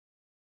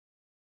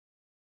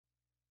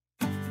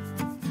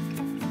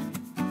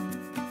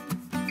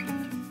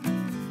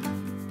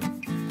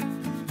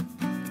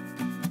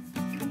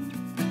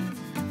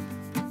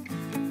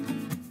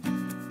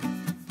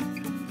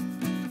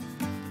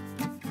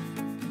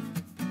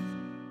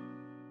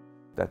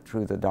that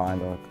through the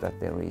dialogue that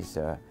there is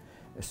a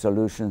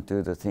solution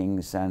to the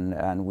things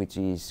and which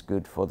is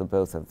good for the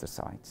both of the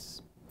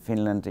sides.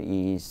 Finland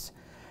is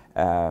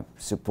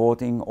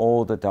supporting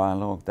all the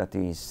dialogue that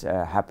is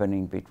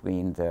happening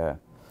between the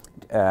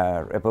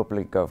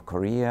Republic of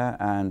Korea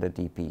and the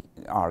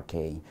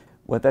DPRK.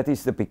 Well, that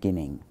is the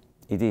beginning.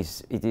 It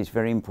is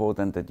very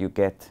important that you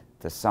get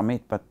the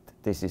summit, but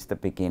this is the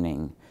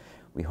beginning.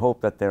 We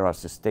hope that there are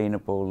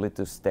sustainable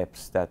little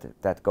steps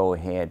that go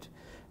ahead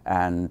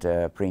and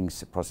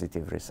brings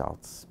positive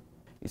results.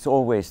 It's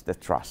always the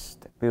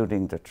trust,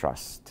 building the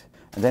trust.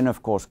 And then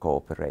of course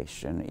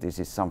cooperation. This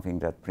is something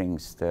that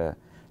brings the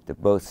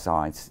both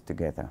sides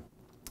together.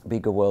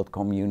 Bigger world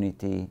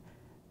community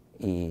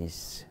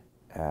is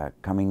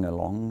coming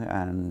along,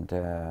 and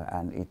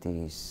it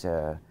is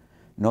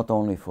not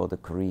only for the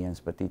Koreans,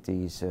 but it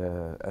is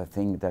a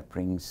thing that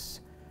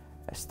brings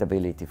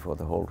stability for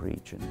the whole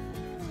region.